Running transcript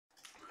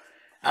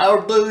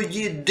How do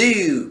you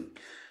do?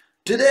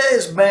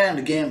 Today's band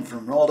again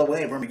from all the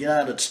way from the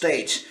United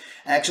States.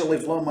 Actually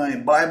from my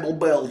Bible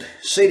Belt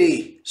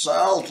city,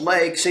 Salt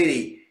Lake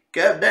City.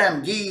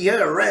 Goddamn yeah,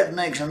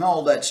 rednecks and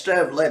all that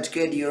stuff. Let's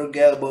get your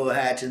cowboy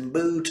hats and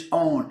boots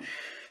on.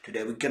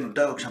 Today we're gonna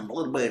talk some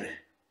little bit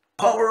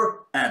power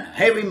and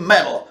heavy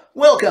metal.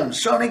 Welcome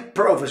Sonic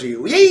Prophecy.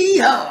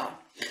 Yeehaw!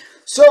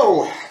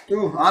 So, to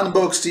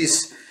unbox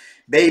this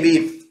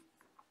baby,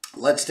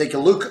 let's take a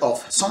look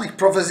of Sonic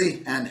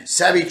Prophecy and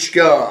Savage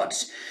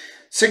Gods.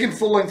 Second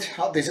full length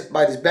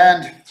by this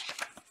band,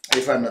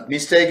 if I'm not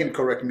mistaken,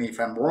 correct me if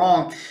I'm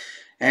wrong.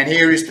 And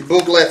here is the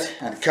booklet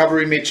and cover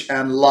image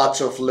and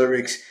lots of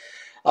lyrics.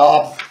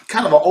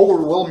 Kind of an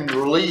overwhelming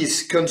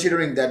release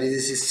considering that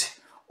this is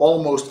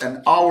almost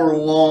an hour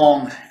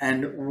long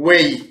and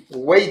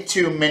way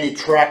too many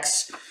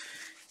tracks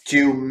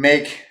to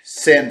make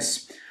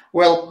sense.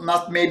 Well,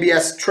 not maybe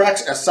as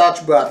tracks as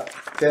such, but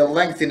the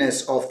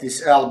lengthiness of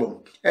this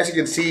album. As you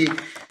can see,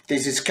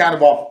 this is kind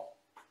of a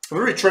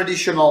very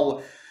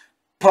traditional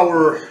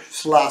power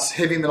 /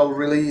 heavy metal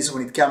release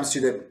when it comes to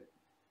the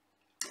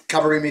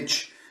cover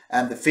image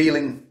and the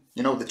feeling,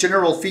 you know, the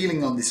general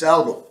feeling on this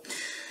album.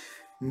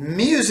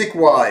 Music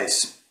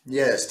wise,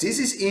 yes, this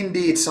is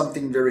indeed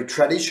something very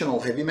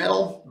traditional heavy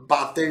metal,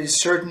 but there is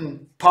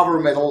certain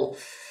power metal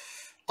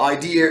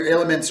idea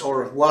elements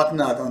or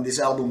whatnot on this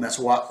album as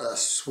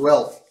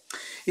well.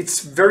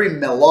 It's very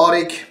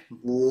melodic,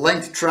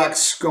 length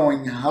tracks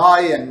going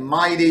high and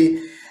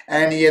mighty,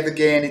 and yet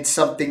again it's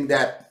something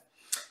that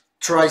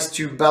tries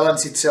to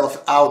balance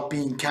itself out,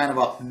 being kind of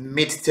a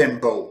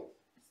mid-tempo.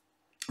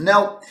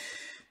 Now,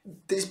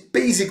 this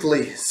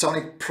basically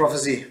Sonic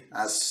Prophecy,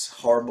 as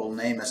horrible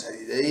name as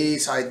it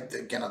is, I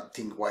cannot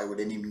think why would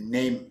any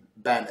name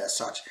band as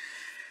such.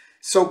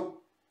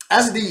 So,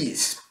 as it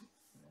is,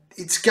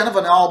 it's kind of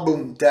an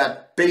album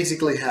that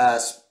basically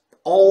has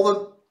all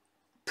the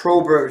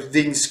proper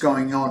things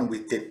going on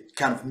with the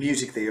kind of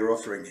music they are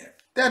offering here.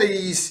 That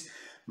is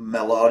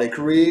melodic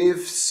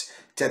riffs,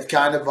 that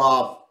kind of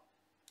a,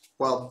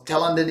 well,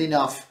 talented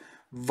enough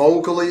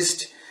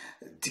vocalist,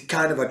 the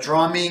kind of a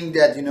drumming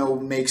that, you know,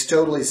 makes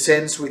totally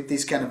sense with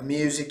this kind of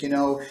music, you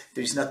know,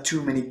 there's not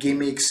too many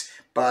gimmicks,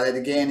 but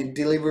again, it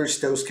delivers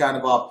those kind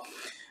of a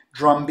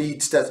drum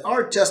beats that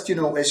are just, you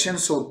know,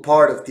 essential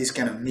part of this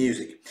kind of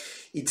music.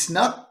 It's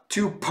not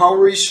too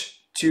powerish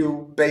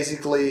to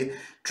basically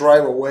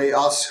drive away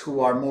us who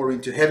are more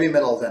into heavy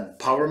metal than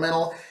power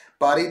metal,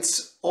 but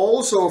it's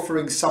also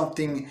offering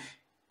something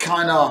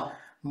kind of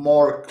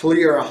more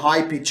clear,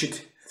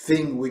 high-pitched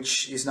thing,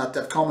 which is not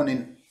that common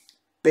in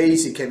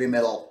basic heavy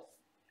metal.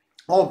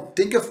 Oh,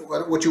 think of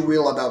what you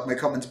will about my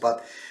comments,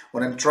 but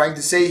what I'm trying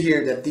to say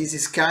here that this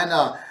is kind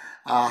of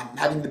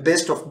having the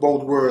best of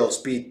both worlds,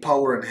 be it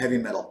power and heavy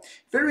metal.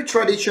 Very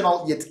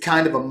traditional, yet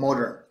kind of a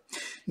modern.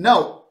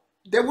 Now,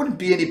 there wouldn't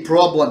be any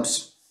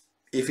problems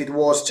if it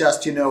was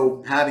just, you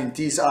know, having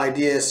these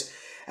ideas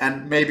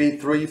and maybe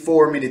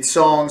 3-4 minute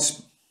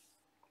songs,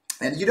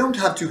 and you don't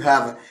have to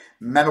have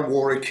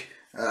manowaric,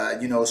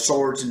 you know,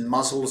 swords and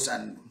muscles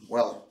and,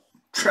 well,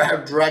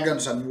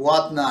 dragons and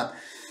whatnot,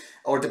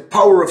 or the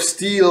power of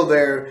steel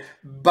there,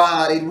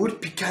 but it would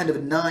be kind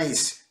of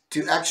nice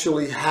to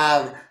actually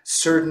have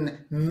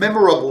certain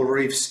memorable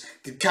riffs,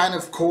 the kind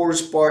of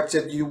chorus parts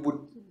that you would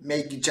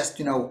make you just,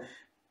 you know,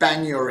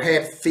 bang your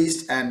head,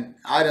 fist, and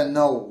I don't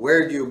know,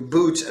 wear your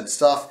boots and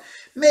stuff,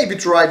 maybe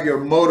drive your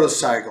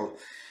motorcycle.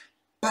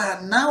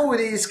 But now it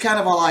is kind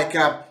of like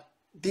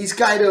these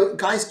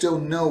guys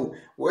don't know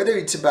whether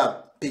it's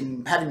about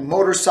having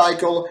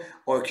motorcycle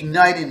or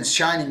knight in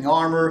shining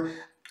armor,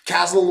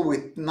 castle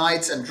with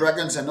knights and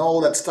dragons and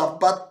all that stuff,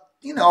 but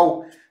you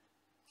know,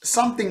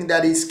 something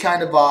that is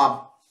kind of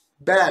a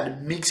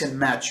bad mix and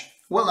match.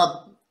 Well,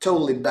 not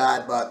totally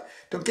bad, but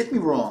don't get me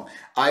wrong,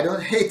 I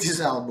don't hate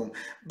this album,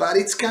 but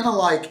it's kind of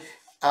like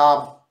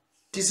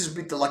this is a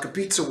bit like a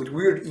pizza with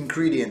weird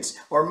ingredients,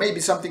 or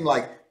maybe something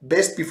like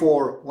best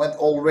before went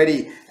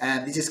already,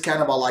 and this is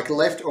kind of a like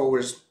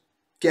leftovers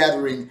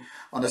gathering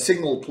on a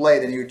single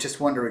plate, and you're just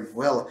wondering,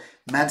 well,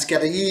 man's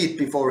gotta eat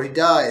before he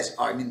dies,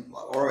 I mean,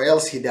 or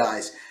else he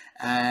dies,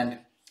 and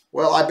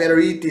well, I better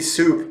eat this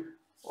soup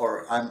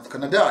or I'm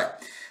gonna die.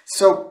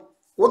 So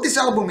what this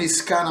album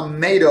is kind of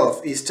made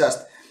of is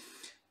just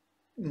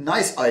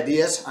nice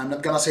ideas. I'm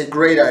not gonna say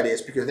great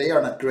ideas because they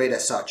are not great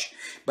as such,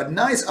 but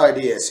nice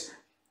ideas,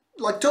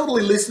 like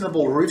totally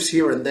listenable riffs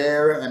here and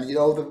there, and you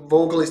know, the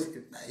vocalist,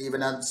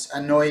 even as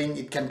annoying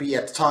it can be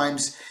at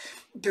times,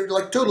 they're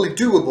like totally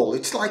doable.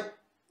 It's like,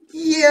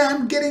 yeah,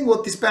 I'm getting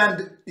what this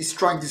band is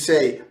trying to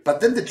say, but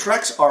then the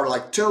tracks are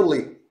like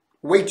totally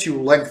way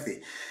too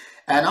lengthy,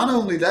 and not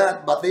only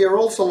that, but they are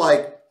also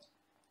like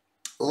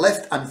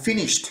left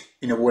unfinished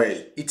in a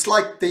way. It's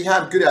like they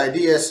have good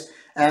ideas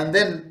and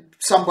then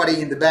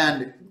somebody in the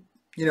band,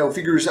 you know,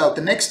 figures out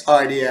the next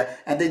idea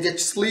and they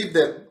just leave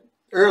the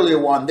earlier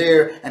one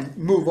there and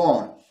move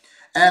on.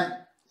 And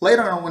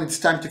later on, when it's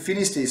time to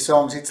finish these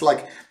songs, it's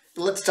like,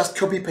 let's just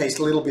copy paste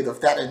a little bit of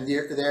that and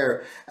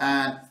there,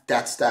 and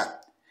that's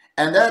that.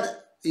 And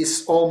that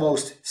is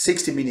almost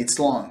 60 minutes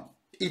long.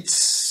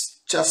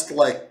 it's just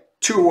like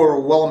too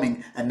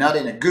overwhelming, and not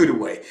in a good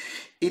way.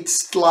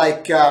 It's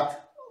like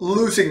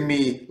losing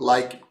me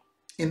like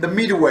in the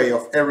midway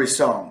of every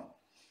song.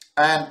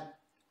 And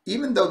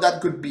even though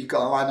that could be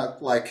kind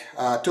of like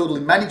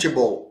totally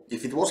manageable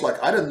if it was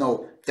like, I don't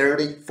know,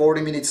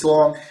 30-40 minutes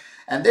long,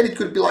 and then it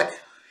could be like,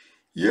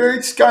 yeah,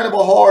 it's kind of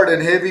a hard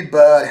and heavy,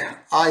 but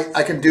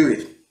I can do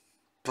it.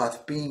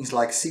 But being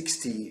like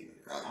 60,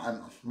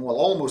 well,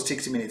 almost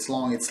 60 minutes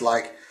long, it's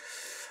like,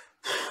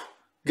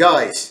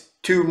 guys,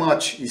 too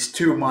much is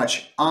too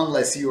much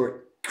unless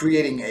you're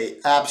creating a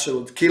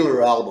absolute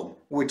killer album,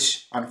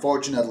 which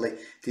unfortunately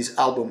this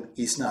album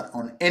is not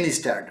on any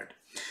standard.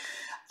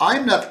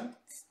 I'm not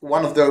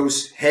one of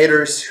those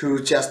haters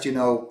who just, you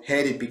know,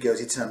 hate it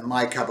because it's not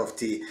my cup of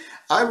tea.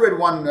 I read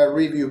one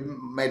review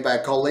made by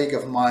a colleague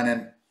of mine,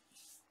 and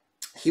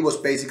he was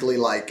basically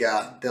like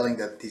telling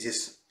that this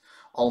is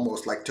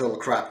almost like total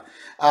crap.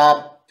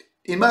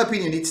 In my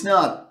opinion, it's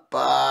not,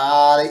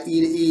 but it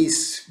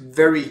is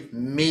very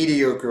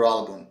mediocre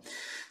album.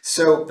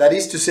 So that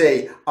is to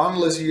say,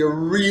 unless you're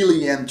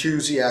really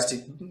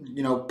enthusiastic,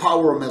 you know,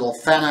 power metal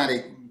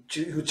fanatic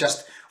who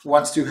just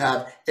wants to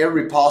have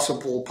every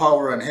possible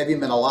power and heavy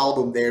metal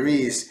album there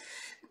is,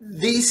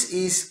 this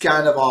is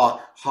kind of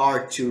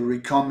hard to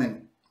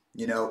recommend,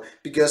 you know,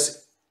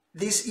 because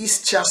this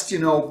is just, you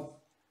know,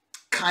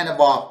 kind of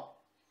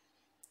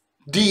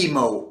a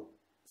demo,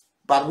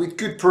 but with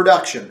good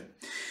production.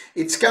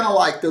 It's kind of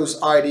like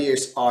those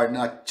ideas are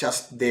not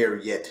just there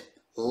yet.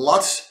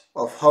 Lots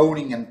of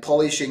honing and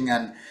polishing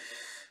and,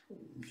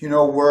 you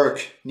know,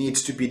 work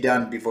needs to be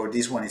done before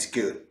this one is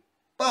good.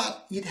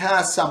 But it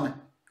has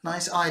some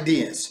nice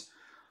ideas.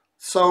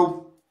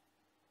 So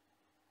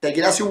take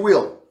it as you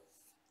will.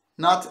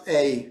 Not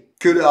a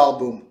good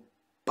album,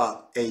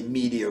 but a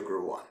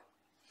mediocre one.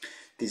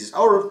 This is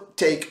our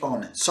take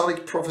on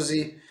Sonic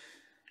Prophecy,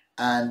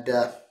 and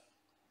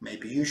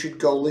maybe you should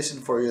go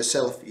listen for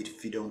yourself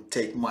if you don't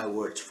take my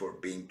words for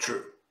being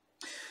true.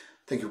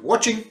 Thank you for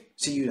watching.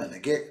 See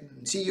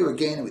you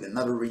again with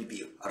another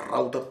review.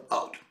 Rauta out.